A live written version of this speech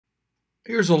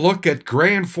Here's a look at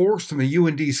Grand Forks from the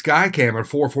UND Skycam at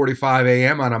 4:45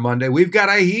 a.m. on a Monday. We've got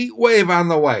a heat wave on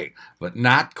the way, but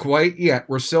not quite yet.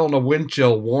 We're still in a wind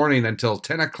chill warning until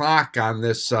 10 o'clock on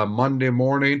this Monday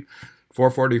morning.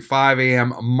 4:45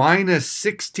 a.m. minus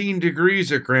 16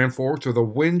 degrees at Grand Forks with a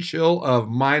wind chill of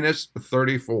minus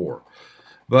 34.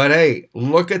 But hey,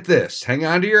 look at this. Hang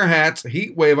on to your hats.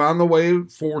 Heat wave on the way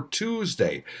for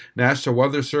Tuesday. National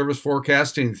Weather Service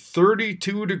forecasting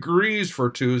 32 degrees for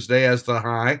Tuesday as the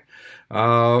high.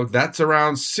 That's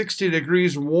around 60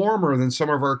 degrees warmer than some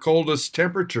of our coldest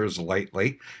temperatures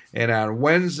lately. And on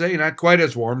Wednesday, not quite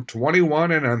as warm,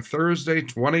 21, and on Thursday,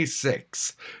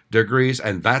 26 degrees,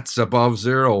 and that's above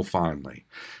zero finally.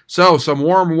 So some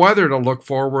warm weather to look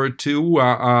forward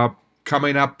to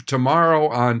coming up tomorrow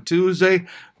on Tuesday,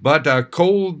 but a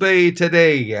cold day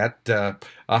today at a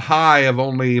high of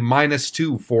only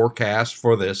 -2 forecast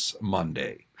for this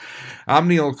Monday. I'm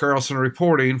Neil Carlson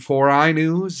reporting for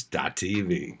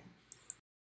iNewZ.TV.